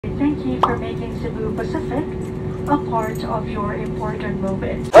for making Cebu Pacific a part of your important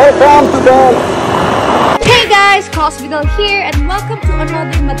moment. Welcome to Bali! Hey guys, Colz here and welcome to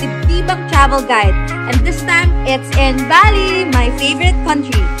another matitibang travel guide. And this time, it's in Bali, my favorite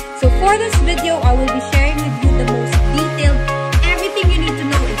country. So for this video, I will be sharing with you the most detailed, everything you need to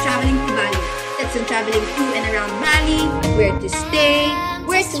know in traveling to Bali. That's in traveling to and around Bali, where to stay,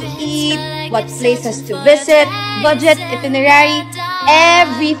 where to eat, what places to visit, budget, itinerary,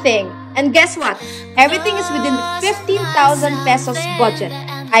 everything. And guess what? Everything is within 15,000 pesos budget.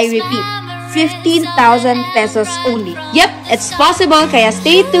 I repeat, 15,000 pesos only. Yep, it's possible, kaya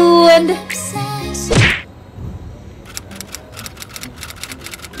stay tuned!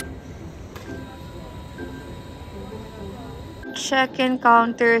 Check-in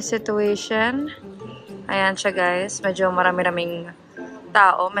counter situation. Ayan siya guys. Medyo marami-raming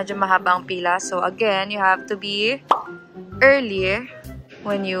tao. Medyo mahaba ang pila. So again, you have to be early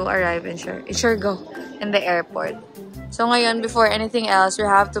when you arrive in the airport. So ngayon, before anything else, you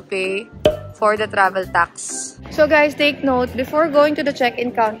have to pay for the travel tax. So guys, take note, before going to the check-in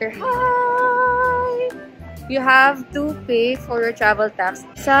counter, you have to pay for your travel tax.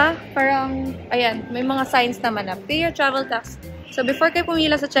 Sa parang, ayan, may mga signs naman na pay your travel tax. So before kayo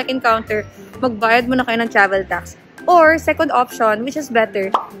pumila sa check-in counter, magbayad muna kayo ng travel tax. Or, second option, which is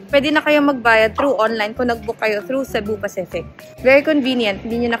better, pwede na kayo magbayad through online kung nag-book kayo through Cebu Pacific. Very convenient.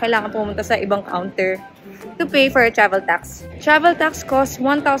 Hindi nyo na kailangan pumunta sa ibang counter to pay for a travel tax. Travel tax costs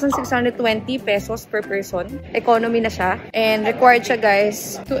 1,620 pesos per person. Economy na siya. And required siya,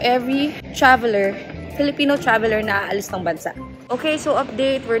 guys, to every traveler, Filipino traveler na aalis ng bansa. Okay, so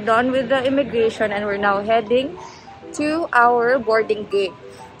update. We're done with the immigration and we're now heading to our boarding gate.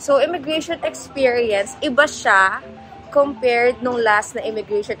 So, immigration experience, iba siya compared nung last na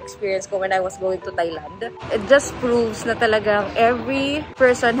immigration experience ko when I was going to Thailand. It just proves na talagang every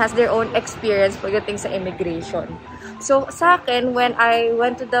person has their own experience pagdating sa immigration. So, sa akin, when I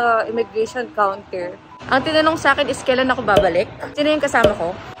went to the immigration counter, ang tinanong sa akin is kailan ako babalik? Sino yung kasama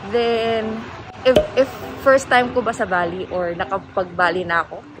ko? Then, if first time ko ba sa Bali or nakapag-Bali na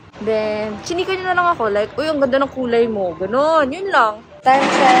ako? Then, chinika nyo na lang ako, like, uy, ang ganda ng kulay mo. Ganon, yun lang. Time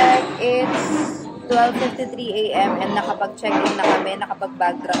check, it's 12:53 AM and nakapag-check-in na kami,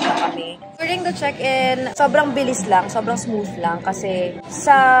 nakapag-bag drop na kami. During the check-in, sobrang bilis lang, sobrang smooth lang kasi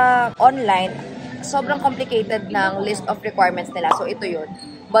sa online, sobrang complicated ng list of requirements nila. So, ito yun.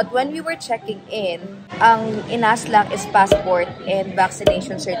 But when we were checking in, ang inas lang is passport and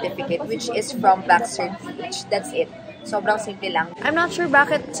vaccination certificate, which is from CEBU. That's it. Sobrang simple lang. I'm not sure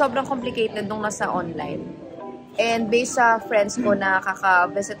bakit sobrang complicated nung nasa online. And based sa friends ko na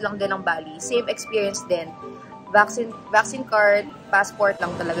kaka-visit lang din ng Bali, same experience din. Vaccine card, passport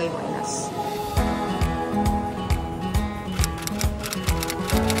lang talaga yung inas.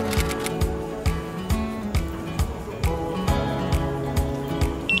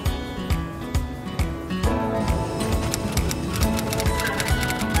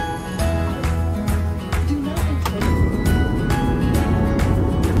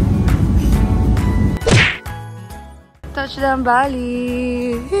 Touchdown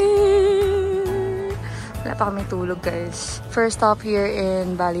Bali! Wala pa kaming tulog guys. First stop here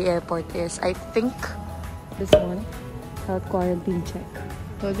in Bali Airport is, I think, this one. Health quarantine check.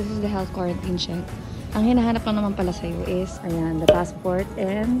 So this is the health quarantine check. Ang hinahanap lang naman pala sa'yo is, ayan, the passport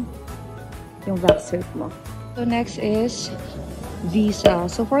and yung vax cert mo. So next is visa.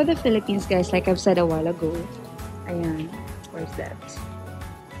 So for the Philippines guys, like I've said a while ago, ayan, where's that?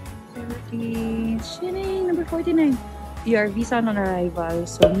 Philippines, number 49. Your visa on arrival.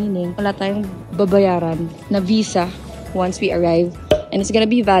 So, meaning, wala tayong babayaran na visa once we arrive. And it's gonna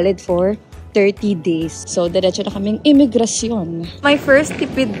be valid for 30 days. So, diretso na kaming imigrasyon. My first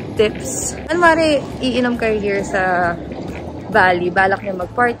tipid tips. Anwari, iinom kayo here sa Bali. Balak nyo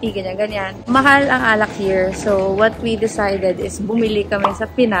mag-party, ganyan-ganyan. Mahal ang alak here. So, what we decided is bumili kami sa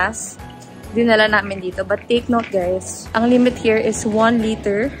Pinas. Dinala namin dito. But take note guys, ang limit here is 1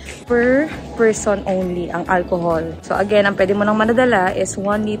 liter per person only ang alcohol. So again, ang pwede mo nang manadala is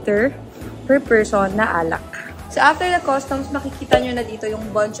 1 liter per person na alak. So after the customs, makikita nyo na dito yung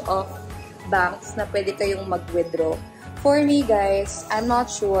bunch of banks na pwede kayong mag-withdraw. For me guys, I'm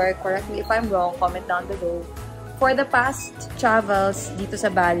not sure, correct me if I'm wrong, comment down below. For the past travels dito sa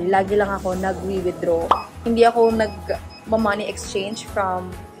Bali, lagi lang ako nag-withdraw. Hindi ako nag-money exchange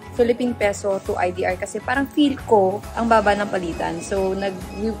from Philippine peso to IDR kasi parang feel ko ang baba ng palitan. So,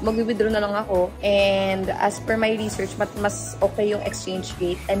 mag-withdraw na lang ako. And as per my research, mas okay yung exchange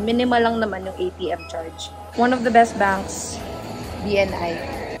rate. And minimal lang naman yung ATM charge. One of the best banks, BNI.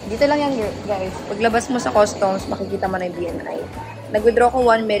 Dito lang yan, guys. Paglabas mo sa customs, makikita mo na yung BNI. Nag-withdraw ko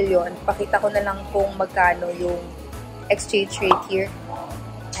 1 million. Pakita ko na lang kung magkano yung exchange rate here.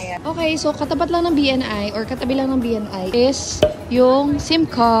 Ayan. Okay, so katapat lang ng BNI or katabi lang ng BNI is yung SIM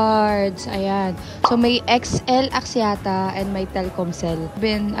cards. Ayan. So may XL Axiata and may Telkomsel.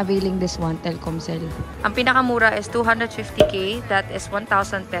 Been availing this one, Telkomsel. Ang pinakamura is 250k. That is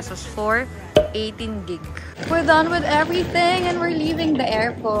 1,000 pesos for 18 gig. We're done with everything and we're leaving the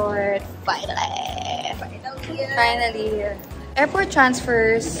airport. Finally. Airport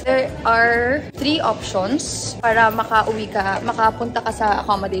transfers, there are 3 options para makapunta ka sa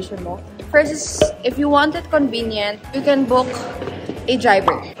accommodation mo. First is, if you want it convenient, you can book a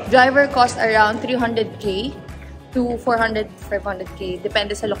driver. Driver costs around 300k to 400, 500k,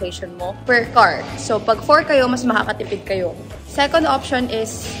 depende sa location mo, per car. So, pag 4 kayo, mas makakatipid kayo. Second option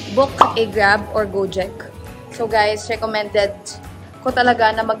is book a Grab or Gojek. So, guys, recommended ko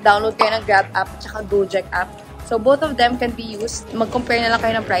talaga na mag-download kayo ng Grab app at saka Gojek app. So, both of them can be used. Mag-compare na lang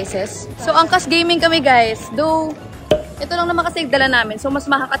kayo ng prices. So, angkas gaming kami, guys. Though, ito lang naman kasi dala namin. So,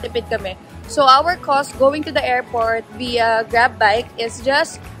 mas makakatipid kami. So, our cost going to the airport via Grab bike is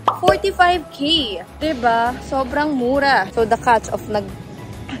just 45k. Diba? Sobrang mura. So, the catch of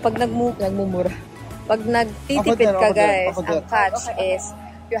pag nagmumura. Pag nagtitipid ka, guys, ang catch is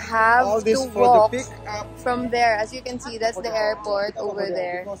you have to walk from there. As you can see, that's the airport over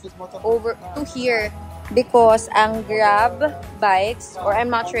there. Over to here. Because ang Grab bikes, or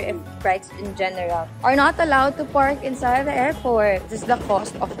I'm not sure if bikes in general, are not allowed to park inside the airport. This is the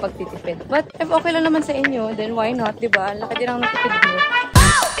cost of pagtitipid. But if okay lang naman sa inyo, then why not, diba? Laki din ang natipid nyo.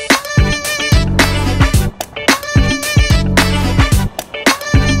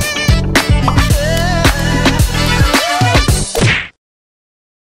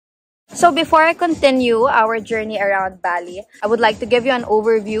 So before I continue our journey around Bali, I would like to give you an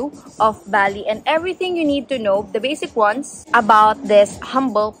overview of Bali and everything you need to know, the basic ones, about this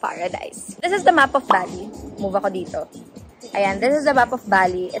humble paradise. This is the map of Bali. Move ako dito. Ayan, this is the map of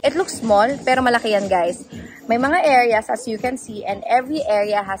Bali. It looks small, pero malaki yan, guys. May mga areas, as you can see, and every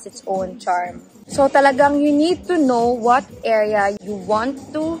area has its own charm. So talagang you need to know what area you want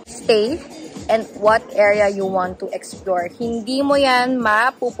to stay and what area you want to explore. Hindi mo yan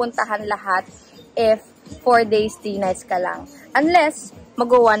mapupuntahan lahat if 4 days, 3 nights ka lang. Unless,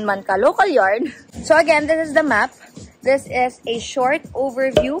 mag-1 month ka local yarn. So again, this is the map. This is a short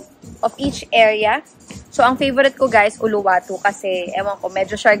overview of each area. So ang favorite ko, guys, Uluwatu kasi, ewan ko,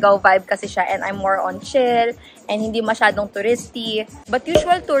 medyo Siargao vibe kasi siya and I'm more on chill and hindi masyadong touristy. But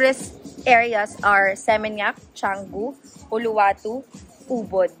usual tourist areas are Seminyak, Canggu, Uluwatu,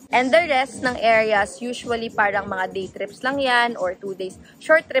 Ubod. And the rest ng areas, usually parang mga day trips lang yan or 2 days,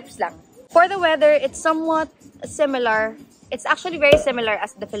 short trips lang. For the weather, it's somewhat similar. It's actually very similar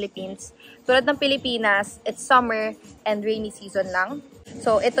as the Philippines. Tulad ng Pilipinas, it's summer and rainy season lang.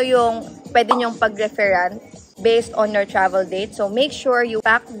 So, ito yung pwede nyong pag-referan based on your travel date. So, make sure you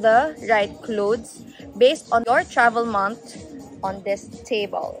pack the right clothes based on your travel month on this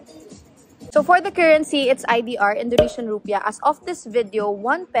table. So, for the currency, it's IDR, Indonesian Rupiah. As of this video,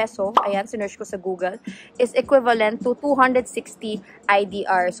 1 peso, ayan, sinearch ko sa Google, is equivalent to 260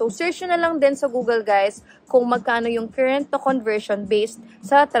 IDR. So, search nyo na lang din sa Google, guys, kung magkano yung current to conversion based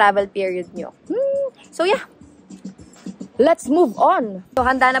sa travel period nyo. So, yeah. Let's move on. So,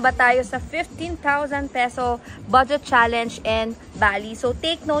 handa na ba tayo sa 15,000 peso budget challenge in Bali? So,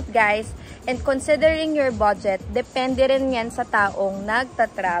 take note, guys, and considering your budget, depende rin yan sa taong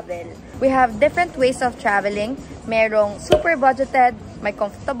nagta-travel. We have different ways of traveling. Merong super budgeted, may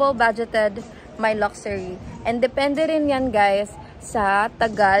comfortable budgeted, may luxury. And depende rin yan, guys, sa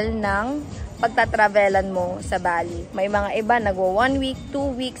tagal ng pagtatravelan mo sa Bali. May mga iba nagwa 1 week, 2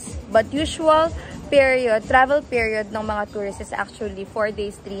 weeks, but usual period, travel period ng mga tourists is actually 4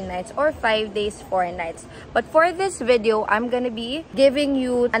 days, 3 nights or 5 days, 4 nights. But for this video, I'm gonna be giving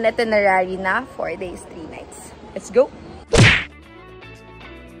you an itinerary na 4 days, 3 nights. Let's go!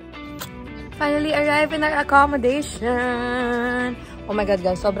 Finally arrived in our accommodation. Oh my God,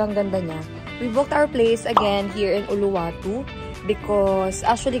 guys, sobrang ganda niya. We booked our place again here in Uluwatu because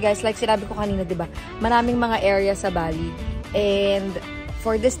actually, guys, like sinabi ko kanina, diba, maraming mga area sa Bali. And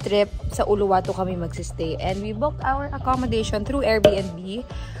for this trip, sa Uluwatu kami magsistay. And we booked our accommodation through AIRBNB.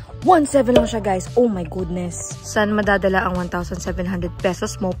 1,700 lang siya, guys. Oh my goodness. Saan madadala ang 1,700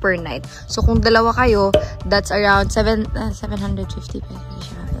 pesos mo per night? So, kung dalawa kayo, that's around 750 pesos.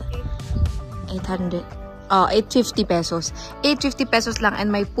 850 pesos. 850 pesos lang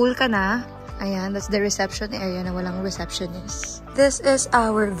and may pool ka na. Ayan, that's the reception area na walang receptionist. This is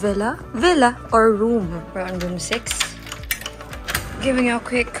our villa or room. We're on room 6. Giving you a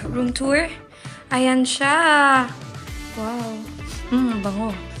quick room tour. Ayan siya. Wow.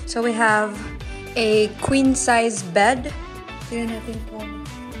 Bango. So we have a queen size bed. Tignan natin po.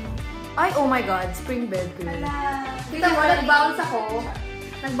 Ay, oh my God, spring bed. Kita mo, nag-bounce ako.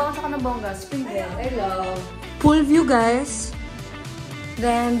 Nag-bounce ako ng bongga. Spring bed. I love. Pool view, guys.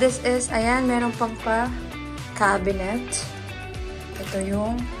 Then, this is, ayan, meron pang cabinet. Ito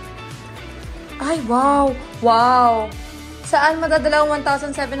yung, ay, wow! Wow! Saan madadala ang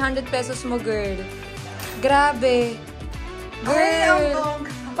 1,700 pesos mo, girl? Grabe! Girl!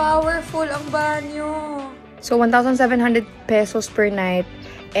 Powerful ang banyo! So, 1,700 pesos per night.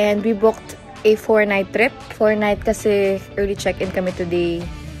 And we booked a 4-night trip. 4-night kasi early check-in kami today.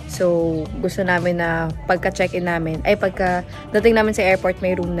 So, gusto namin na pagka-check-in namin, ay pagka-dating namin sa airport,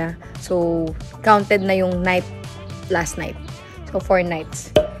 may room na. So, counted na yung night last night. So, 4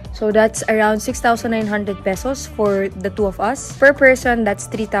 nights. So, that's around 6,900 pesos for the two of us. Per person, that's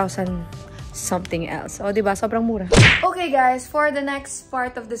 3,000 something else. O, diba? Sobrang mura. Okay, guys. For the next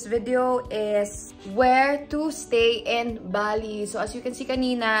part of this video is where to stay in Bali. So, as you can see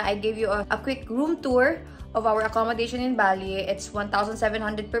kanina, I gave you a quick room tour of our accommodation in Bali. It's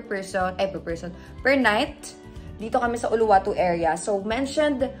 1,700 per person, per night. Dito kami sa Uluwatu area. So,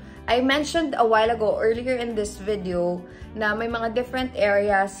 I mentioned a while ago, earlier in this video, na may mga different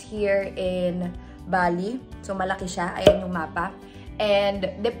areas here in Bali. So, malaki siya. Ayan yung mapa.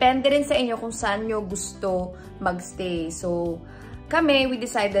 And, depende rin sa inyo kung saan nyo gusto magstay. So, kami, we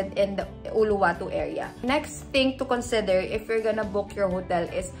decided in the Uluwatu area. Next thing to consider if you're gonna book your hotel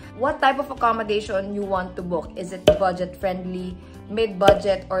is what type of accommodation you want to book. Is it budget-friendly,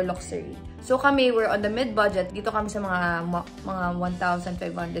 mid-budget, or luxury? So kami, we're on the mid-budget. Dito kami sa mga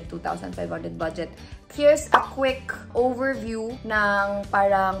 1,500, 2,500 budget. Here's a quick overview ng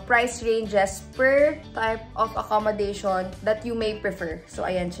parang price ranges per type of accommodation that you may prefer. So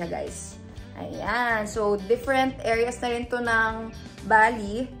ayan siya, guys. Ayan. So, different areas na rin to ng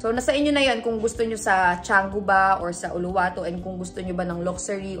Bali. So, nasa inyo na yan kung gusto nyo sa Canggu ba or sa Uluwatu, and kung gusto nyo ba ng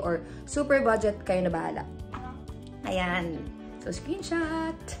luxury or super budget, kayo na bahala. Ayan. So,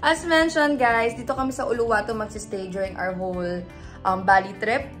 screenshot. As mentioned, guys, dito kami sa Uluwatu magsistay during our whole Bali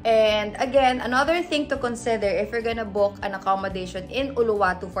trip. And again, another thing to consider if you're gonna book an accommodation in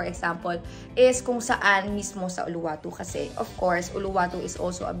Uluwatu, for example, is kung saan mismo sa Uluwatu. Kasi, of course, Uluwatu is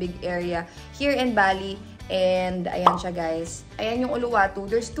also a big area here in Bali. And, ayan siya, guys. Ayan yung Uluwatu.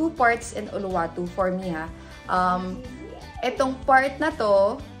 There's 2 parts in Uluwatu for me, ha. Etong part na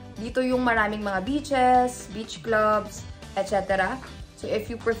to, dito yung maraming mga beaches, beach clubs, etc. So, if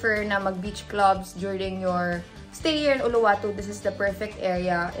you prefer na mag-beach clubs during your stay here in Uluwatu, this is the perfect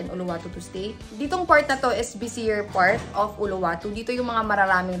area in Uluwatu to stay. Ditong part na to is busier part of Uluwatu. Dito yung mga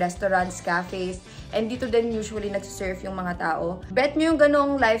mararaming restaurants, cafes, and dito din usually nagsisurf yung mga tao. Bet nyo yung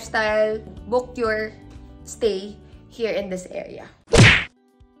ganong lifestyle, book your stay here in this area.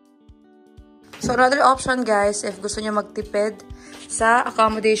 So, another option, guys, if gusto nyo magtipid sa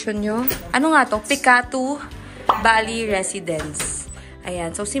accommodation nyo, ano nga to? Pikatu Bali Residence.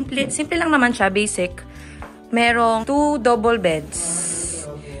 Ayan. So, simple lang naman siya. Basic. Merong 2 double beds.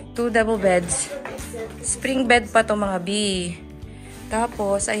 2 double beds. Spring bed pa to, mga B.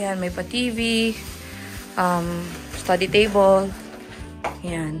 Tapos, ayan, may pa TV. Study table.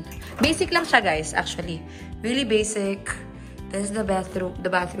 Ayan. Basic lang siya, guys, actually. Really basic. This is the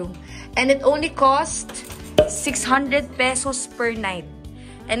bathroom. And it only cost 600 pesos per night.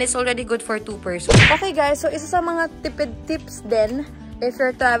 And it's already good for 2 persons. Okay, guys. So, isa sa mga tipid tips din, if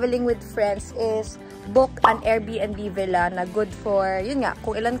you're traveling with friends, is book an AIRBNB villa na good for, yun nga,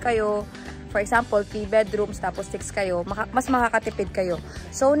 kung ilan kayo, for example, 3 bedrooms, tapos 6 kayo, mas makakatipid kayo.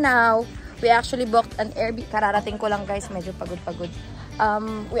 So, now, we actually booked an Airbnb. Kararating ko lang, guys. Medyo pagod-pagod.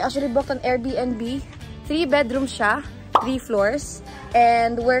 We actually booked an Airbnb. 3 bedrooms siya. 3 floors.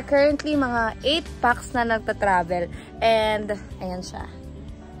 And we're currently mga 8 packs na nagta-travel. And, ayan siya.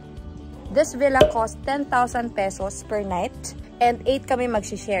 This villa cost 10,000 pesos per night. And 8 kami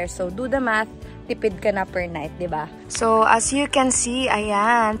mag-share. So, do the math. Tipid ka na per night, diba? So, as you can see,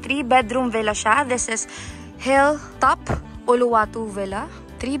 ayan. 3-bedroom villa siya. This is Hilltop Uluwatu Villa.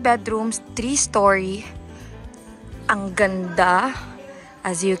 3 bedrooms, 3-story. Ang ganda.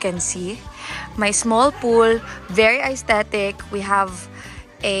 As you can see. My small pool. Very aesthetic. We have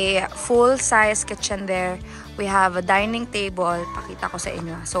a full-size kitchen there. We have a dining table. Pakita ko sa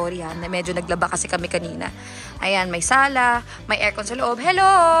inyo. Sorry ha. Medyo naglaba kasi kami kanina. Ayan, may sala. May aircon sa loob.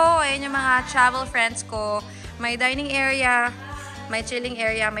 Hello! Ayan yung mga travel friends ko. May dining area. May chilling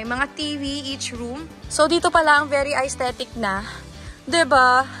area. May mga TV each room. So, dito pa lang, very aesthetic na.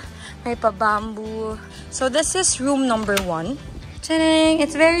 Diba? May pa-bamboo. So, this is room number 1. Tadang!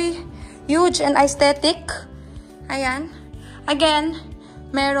 It's very huge and aesthetic. Ayan. Again,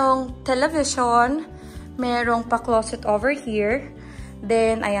 merong television, merong pa-closet over here.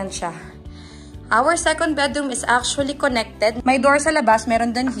 Then, ayan siya. Our second bedroom is actually connected. May door sa labas,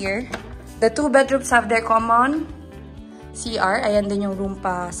 meron din here. The two bedrooms have their common CR. Ayan din yung room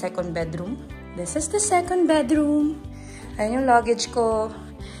pa second bedroom. This is the second bedroom. Ayan yung luggage ko.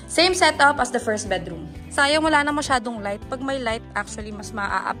 Same setup as the first bedroom. Sayang wala na masyadong light. Pag may light, actually, mas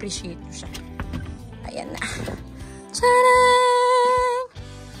ma-appreciate mo siya. Ayan na. Tadang!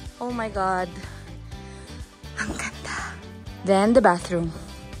 Oh my God. Ang ganda. Then, the bathroom.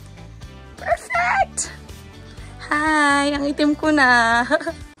 Perfect! Hi! Ang itim ko na.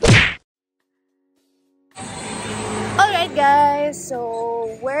 Alright guys, so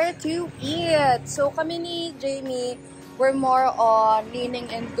where to eat? So kami ni Jamie, we're more on leaning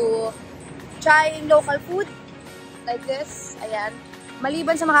into trying local food. Like this. Ayan.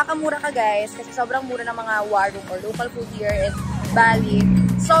 Maliban sa makakamura ka guys, kasi sobrang mura ng mga warung or local food here in Bali.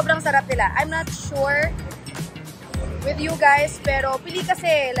 Sobrang sarap nila. I'm not sure with you guys, pero pili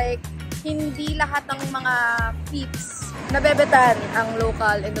kasi like hindi lahat ng mga peeps nabebetan ang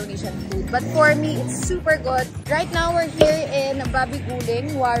local Indonesian food. But for me, it's super good. Right now, we're here in Babi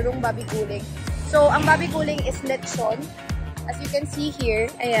Guling, warung Babi Guling. So, ang Babi Guling is lechon. As you can see here,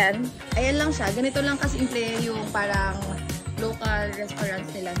 ayan. Ayan lang siya. Ganito lang kasimple yung parang local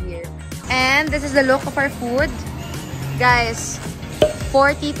restaurants nila here. And this is the look of our food. Guys,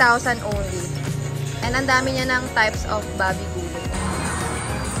 40,000 only. And ang dami niya ng types of Babi Guling.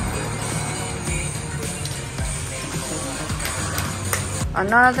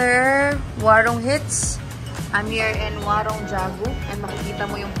 Another warung hits. I'm here in Warung Jagu. And makikita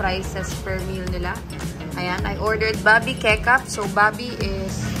mo yung prices per meal nila. Ayan, I ordered babi kecap. So, babi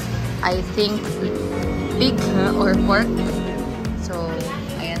is, I think, pig or pork. So,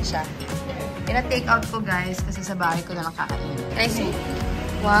 ayan siya. Ina-take out ko guys kasi sa bahay ko na nakakain. Nice.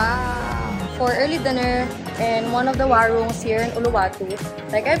 Wow! For early dinner in one of the warungs here in Uluwatu.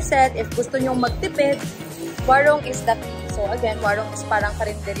 Like I've said, if gusto nyo magtipid, warung is that. So again, warung is parang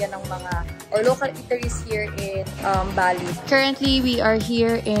karinderya ng mga or local eateries here in Bali. Currently, we are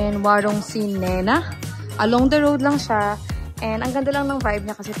here in Warung Sinena. Along the road lang siya. And ang ganda lang ng vibe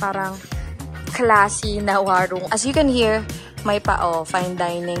niya kasi parang classy na warung. As you can hear, may fine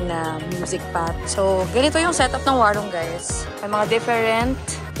dining na music pa. So, ganito yung setup ng warung, guys. May mga different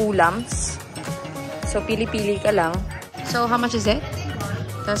ulams. So, pili-pili ka lang. So, how much is it?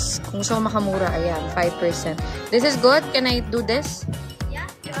 Tapos, kung gusto mo makamura, ayan, 5%. This is good. Can I do this? Yeah,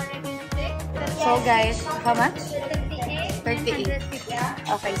 you already take. So, guys, how much? 38. 38.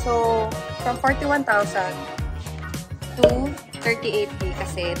 Okay, so, from 41,000 to 38K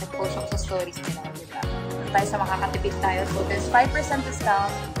kasi nag-post ako sa stories nila, diba? Tayo sa makakatipid tayo. So, there's 5%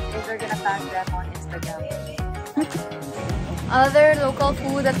 discount if we're gonna tag them on Instagram. Other local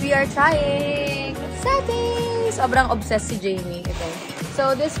food that we are trying. Exciting! Sobrang obsessed si Jamie. Ito.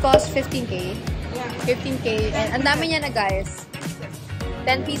 So, this costs 15K. 15K. And ang dami niya na, guys.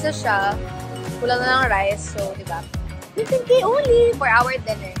 10 pieces siya. Kulang na ng rice. So, diba? 15K only for our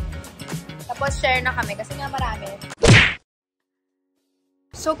dinner. Tapos, share na kami kasi nga marami.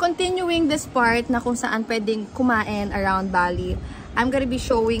 So, continuing this part na kung saan pwedeng kumain around Bali, I'm gonna be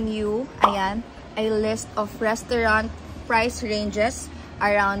showing you, ayan, a list of restaurant price ranges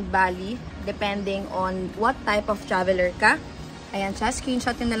around Bali depending on what type of traveler ka. Ayan siya,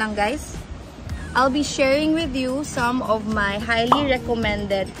 screenshot nyo na lang guys. I'll be sharing with you some of my highly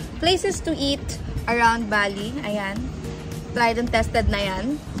recommended places to eat around Bali. Ayan, tried and tested na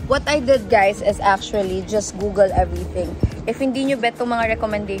yan. What I did guys is actually just Google everything. If hindi nyo bet itong mga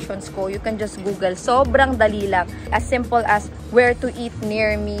recommendations ko, you can just Google. Sobrang dali lang. As simple as where to eat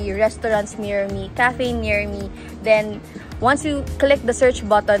near me, restaurants near me, cafe near me. Then, once you click the search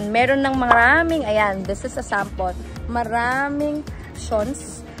button, meron ng maraming, ayan, this is a sample, maraming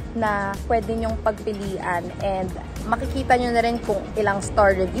options na pwede nyong pagpilian. And makikita nyo na rin kung ilang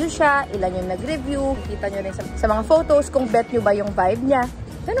star review siya, ilan yung nag-review, kita nyo rin sa mga photos kung bet nyo ba yung vibe niya.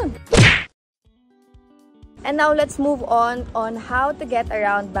 Ganun. And now, let's move on how to get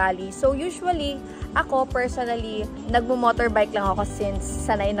around Bali. So, usually, ako personally, nagmo-motorbike lang ako since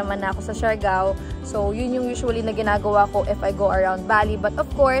sanay naman na ako sa Siargao. So, yun yung usually na ginagawa ko if I go around Bali. But of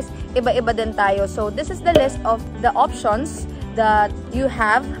course, iba-iba din tayo. So, this is the list of the options that you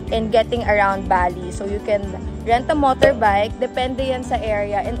have in getting around Bali. So, you can rent a motorbike. Depende yan sa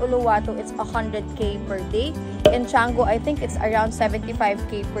area. In Uluwatu, it's 100K per day. In Canggu, I think it's around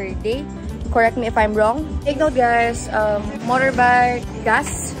 75K per day. Correct me if I'm wrong. Take note guys, motorbike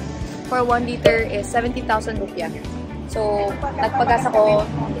gas for 1 liter is 70,000 rupiah. So, nagpagas ako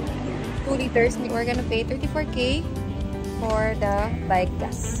 2 liters. We're gonna pay 34K. for the bike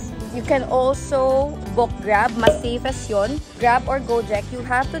gas. You can also book Grab. Mas safest yun. Grab or Gojek, you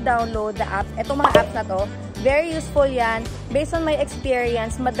have to download the app. Itong mga apps na to, very useful yan. Based on my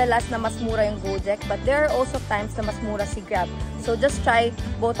experience, madalas na mas mura yung Gojek. But there are also times na mas mura si Grab. So just try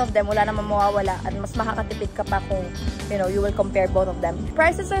both of them. Wala namang mawawala. At mas makakatipid ka pa kung, you will compare both of them.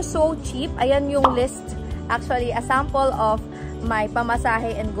 Prices are so cheap. Ayan yung list. Actually, a sample of my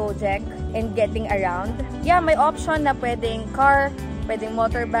pamasahe and Gojek and getting around. Yeah, may option na pwedeng car, pwedeng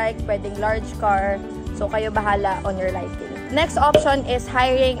motorbike, pwedeng large car. So, kayo bahala on your liking. Next option is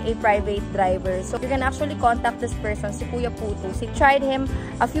hiring a private driver. So, you can actually contact this person, si Kuya Puto. I tried him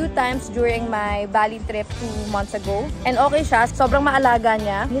a few times during my Bali trip 2 months ago. And okay siya. Sobrang maalaga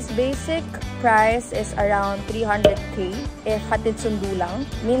niya. His basic price is around 300k if hatid sundo lang.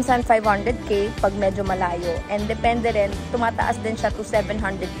 Minsan 500k pag medyo malayo. And depende rin, tumataas din siya to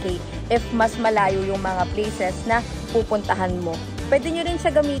 700k if mas malayo yung mga places na pupuntahan mo. Pwede nyo rin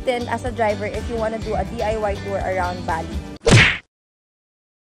siya gamitin as a driver if you wanna do a DIY tour around Bali.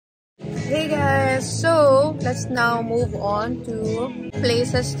 Hey guys! So, let's now move on to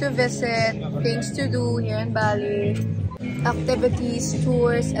places to visit, things to do here in Bali, activities,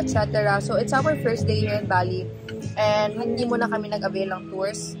 tours, etc. So, it's our first day here in Bali and hindi muna kami nag-avail ng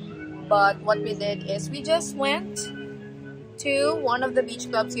tours. But what we did is we just went to one of the beach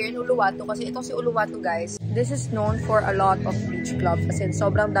clubs here in Uluwatu. Kasi itong si Uluwatu, guys, this is known for a lot of beach clubs. Kasi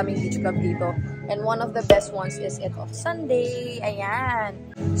sobrang daming beach club dito. And one of the best ones is ito, Sunday. Ayan.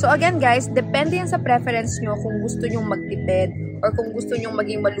 So again, guys, depende yan sa preference nyo kung gusto nyong magtipid or kung gusto nyong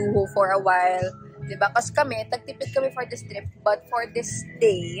maging maluho for a while. Diba? Kasi kami, tagtipid kami for this trip. But for this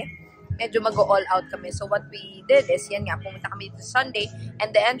day, medyo mag-all out kami. So what we did is, yan nga, pumunta kami dito Sunday.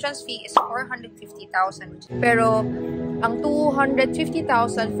 And the entrance fee is 450,000. Pero ang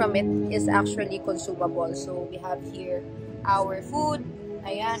 250,000 from it is actually consumable. So, we have here our food.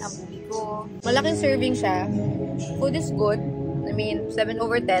 Ayan, ang bubi ko. Malaking serving siya. Food is good. I mean, 7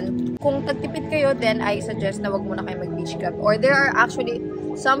 over 10. Kung tagtipid kayo, then I suggest na wag muna kayo mag-beach club. Or there are actually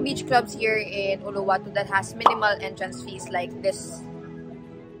some beach clubs here in Uluwatu that has minimal entrance fees like this.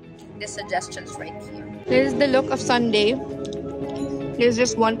 These suggestions right here. This is the look of Sunday. This is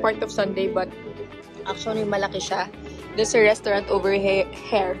just one part of Sunday, but actually malaki siya. There's a restaurant over here.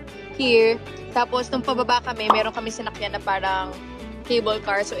 Tapos, nung pababa kami, meron kami sinakyan na parang cable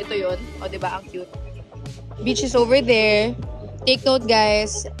car. So, ito yun. O, diba? Ang cute. Beach is over there. Take note,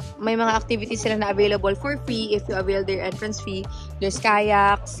 guys. May mga activities sila na available for free if you avail their entrance fee. There's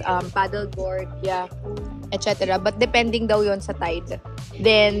kayaks, paddleboard, yeah, etc. But depending daw yon sa tide.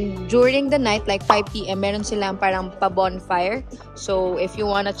 Then, during the night, like 5 p.m., meron silang parang pa-bonfire. So, if you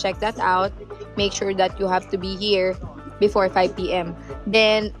wanna check that out, make sure that you have to be here before 5 p.m.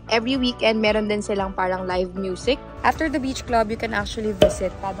 Then, every weekend, meron din silang parang live music. After the beach club, you can actually visit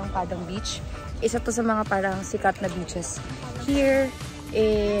Padang Beach. Isa to sa mga parang sikat na beaches here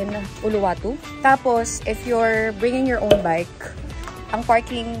in Uluwatu. Tapos, if you're bringing your own bike, ang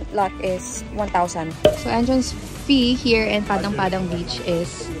parking lot is 1,000. So, entrance fee here in Padang Beach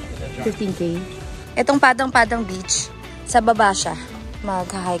is 15k. Itong Padang Beach, sa baba siya.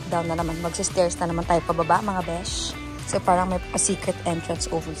 Mag-hike down na naman. Mag-stairs na naman tayo pababa, mga besh. So, parang may a secret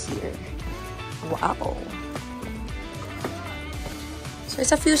entrance over here. Wow! So,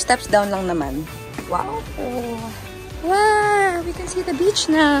 it's a few steps down lang naman. Wow! Wow! We can see the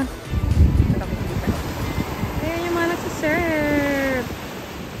beach na! Ayan yung mga nagsisurf!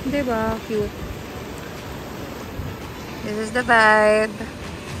 Diba? Cute. This is the vibe.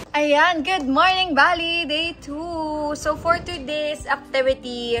 Ayan! Good morning, Bali! Day 2! So, for today's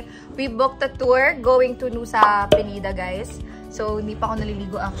activity, we booked a tour going to Nusa Penida, guys. So, hindi pa ako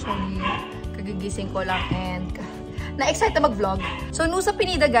naliligo actually. Kagigising ko lang and na-excite na mag-vlog. So, Nusa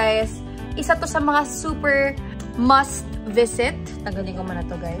Penida, guys, isa to sa mga super must-visit. Tanggalin ko muna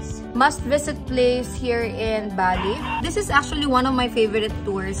to, guys. Must-visit place here in Bali. This is actually one of my favorite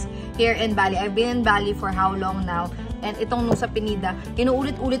tours here in Bali. I've been in Bali for how long now? And itong Nusa Penida,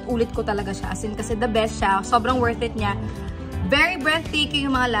 inuulit-ulit ko talaga siya. As in, kasi the best siya. Sobrang worth it niya. Very breathtaking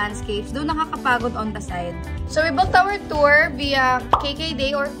yung mga landscapes. Doon nakakapagod on the side. So, we booked our tour via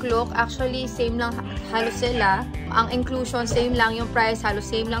KKday or Klook. Actually, same lang halos sila. Ang inclusion, same lang. Yung price, halos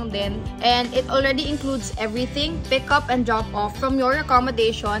same lang din. And it already includes everything. Pick up and drop off from your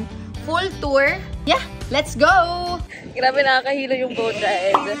accommodation. Full tour. Yeah, let's go! Grabe, nakakahilo yung boat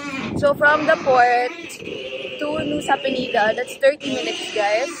ride. So, from the port to Nusa Penida, that's 30 minutes,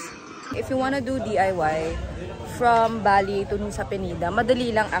 guys. If you wanna do DIY from Bali to Nusa Penida, madali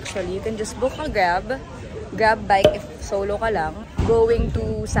lang actually. You can just book a Grab bike if solo ka lang. going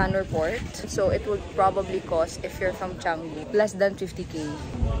to Sanur Port. So it would probably cost, if you're from Canggu, less than 50k.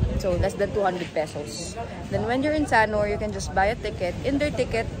 So less than 200 pesos. Then when you're in Sanur, you can just buy a ticket. In their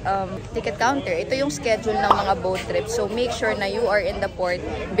ticket counter, ito yung schedule ng mga boat trips. So make sure na you are in the port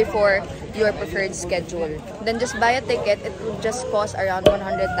before your preferred schedule. Then just buy a ticket. It would just cost around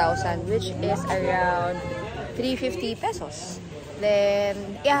 100,000, which is around 350 pesos. Then,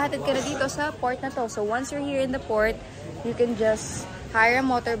 ihahatid ka na dito sa port na to. So once you're here in the port, you can just hire a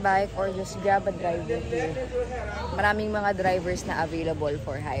motorbike or just grab a driver here. Maraming mga drivers na available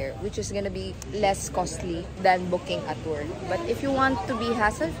for hire, which is gonna be less costly than booking a tour. But if you want to be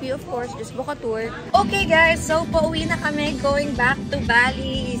hassle-free, of course, just book a tour. Okay guys, so pauwi na kami going back to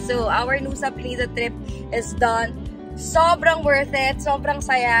Bali. So our Nusa Penida trip is done. Sobrang worth it, sobrang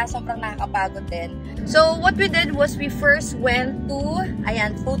saya, sobrang nakakapagod din. So what we did was we first went to,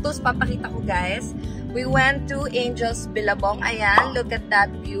 ayan, photos papakita ko guys. We went to Angel's Billabong. Ayan, look at that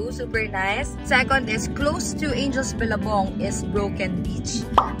view. Super nice. Second is close to Angel's Billabong is Broken Beach.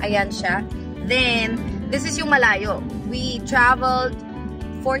 Ayan siya. Then, this is yung malayo. We traveled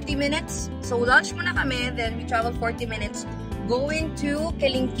 40 minutes. So, lunch muna kami. Then, we traveled 40 minutes going to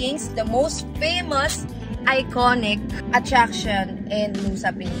Kelingkings, the most famous, iconic attraction in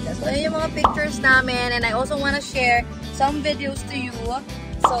Nusa Penida. So, ayan yung mga pictures namin. And I also want to share some videos to you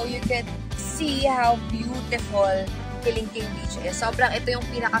so you could see how beautiful Kelingking Beach is. Sobrang ito yung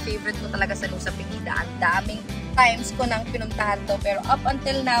pinaka-favorite ko talaga sa Nusa Penida. Ang daming times ko nang pinuntahan to. Pero up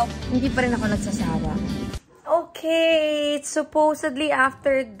until now, hindi pa rin ako nagsasawa. Okay, supposedly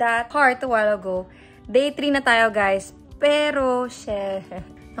after that part a while ago, day 3 na tayo guys. Pero, shit,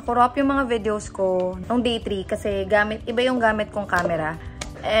 nakurop yung mga videos ko nung day 3 kasi iba yung gamit kong camera.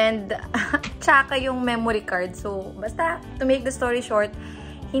 And, tsaka yung memory card. So, basta, to make the story short,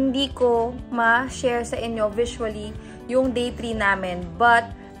 hindi ko ma-share sa inyo visually yung day 3 namin. But,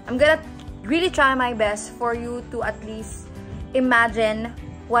 I'm gonna really try my best for you to at least imagine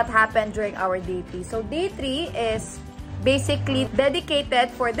what happened during our day 3. So, day 3 is basically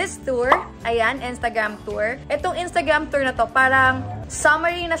dedicated for this tour. Ayan, Instagram tour. Itong Instagram tour na to, parang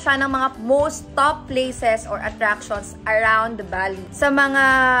summary na siya ng mga most top places or attractions around Bali. Sa mga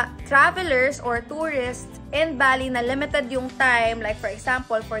travelers or tourists in Bali na limited yung time, like for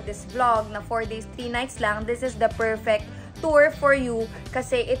example, for this vlog na 4 days, 3 nights lang, this is the perfect tour for you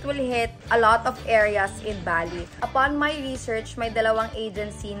kasi it will hit a lot of areas in Bali. Upon my research, may dalawang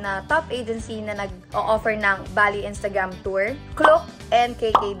agency na, top agency na nag-offer ng Bali Instagram tour, Klook and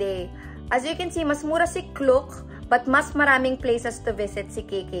KK Day. As you can see, mas mura si Klook, but mas maraming places to visit si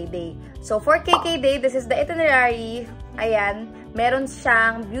KK Day. So for KK Day, this is the itinerary. Ayan, meron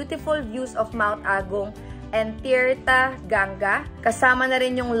siyang beautiful views of Mount Agong and Tirta Ganga. Kasama na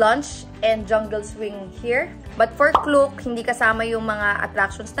rin yung lunch and jungle swing here. But for Klook, hindi kasama yung mga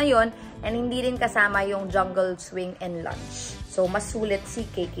attractions na yon and hindi rin kasama yung jungle swing and lunch. So, mas sulit si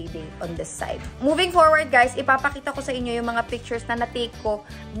KK Day on this side. Moving forward, guys, ipapakita ko sa inyo yung mga pictures na na-take ko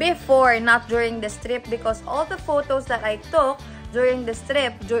before, not during this trip, because all the photos that I took during this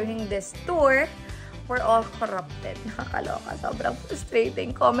trip, during this tour, were all corrupted. Nakakaloka. Sobrang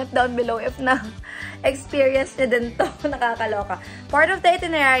frustrating. Comment down below if na-experience nyo din to. Nakakaloka. Part of the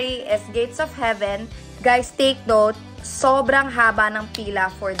itinerary is Gates of Heaven. Guys, take note, sobrang haba ng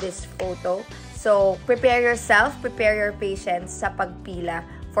pila for this photo. So, prepare yourself, prepare your patience sa pagpila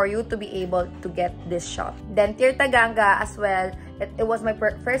for you to be able to get this shot. Then, Tirta Ganga as well. It was my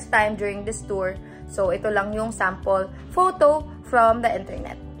first time during this tour. So, ito lang yung sample photo from the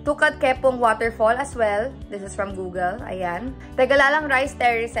internet. Tukat Kepong Waterfall as well. This is from Google. Ayan. Tegalalang Rice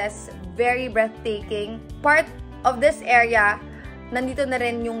Terraces. Very breathtaking. Part of this area, nandito na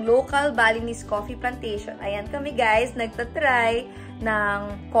rin yung local Balinese coffee plantation. Ayan kami guys, nagtatry ng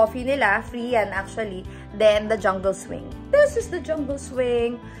coffee nila. Free yan actually. Then, the jungle swing. This is the jungle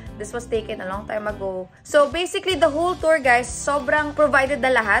swing. This was taken a long time ago. So, basically, the whole tour, guys, sobrang provided na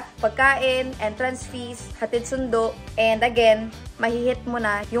lahat. Pagkain, entrance fees, hatid sundo, and again, mahihit mo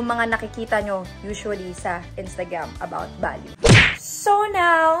na yung mga nakikita nyo usually sa Instagram about Bali. So,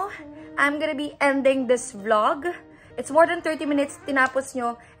 now, I'm gonna be ending this vlog. It's more than 30 minutes tinapos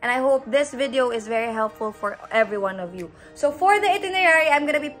nyo, and I hope this video is very helpful for every one of you. So, for the itinerary, I'm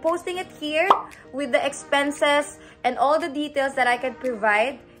gonna be posting it here with the expenses and all the details that I can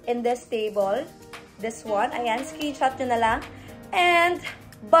provide in this table. This one, ayan, screenshot nyo na lang. And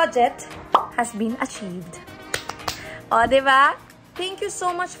budget has been achieved. O, diba? Thank you so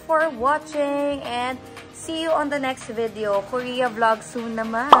much for watching and see you on the next video. Korea vlog soon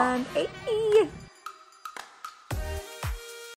naman. Hey!